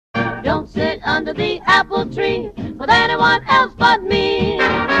Don't sit under the apple tree with anyone else but me.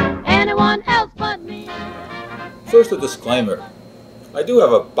 Anyone else but me. First, a disclaimer. I do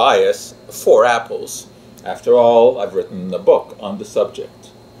have a bias for apples. After all, I've written a book on the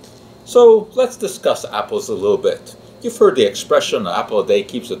subject. So let's discuss apples a little bit. You've heard the expression, an apple a day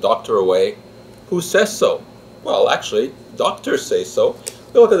keeps the doctor away. Who says so? Well, actually, doctors say so.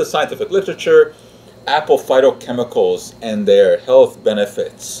 We look at the scientific literature, apple phytochemicals and their health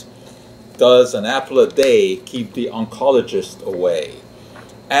benefits. Does an apple a day keep the oncologist away?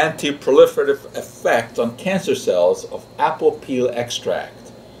 Antiproliferative effect on cancer cells of apple peel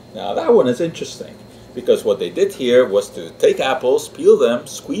extract. Now that one is interesting because what they did here was to take apples, peel them,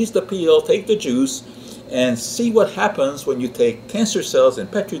 squeeze the peel, take the juice, and see what happens when you take cancer cells in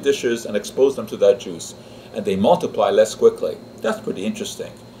petri dishes and expose them to that juice, and they multiply less quickly. That's pretty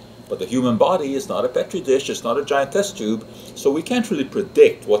interesting. But the human body is not a petri dish, it's not a giant test tube, so we can't really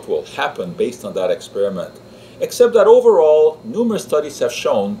predict what will happen based on that experiment. Except that overall, numerous studies have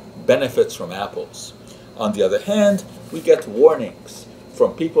shown benefits from apples. On the other hand, we get warnings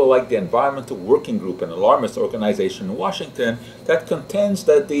from people like the Environmental Working Group, an alarmist organization in Washington, that contends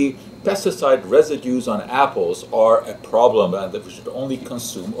that the pesticide residues on apples are a problem and that we should only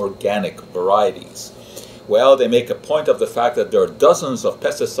consume organic varieties. Well, they make a point of the fact that there are dozens of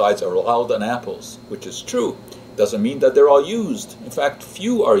pesticides allowed on apples, which is true. Doesn't mean that they're all used. In fact,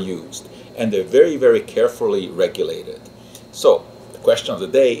 few are used, and they're very, very carefully regulated. So, the question of the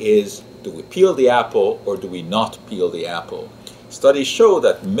day is, do we peel the apple or do we not peel the apple? Studies show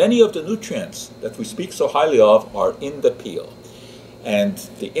that many of the nutrients that we speak so highly of are in the peel. And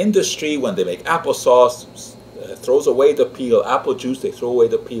the industry, when they make applesauce, throws away the peel. Apple juice, they throw away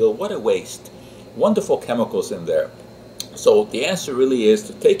the peel. What a waste. Wonderful chemicals in there. So the answer really is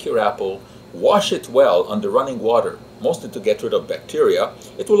to take your apple, wash it well under running water, mostly to get rid of bacteria.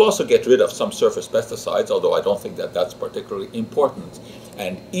 It will also get rid of some surface pesticides, although I don't think that that's particularly important.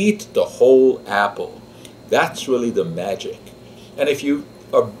 And eat the whole apple. That's really the magic. And if you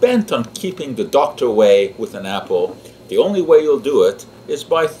are bent on keeping the doctor away with an apple, the only way you'll do it is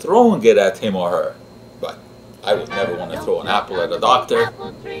by throwing it at him or her. But I would never want to throw an apple at a doctor.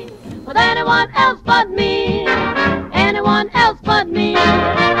 With anyone else but me. Anyone else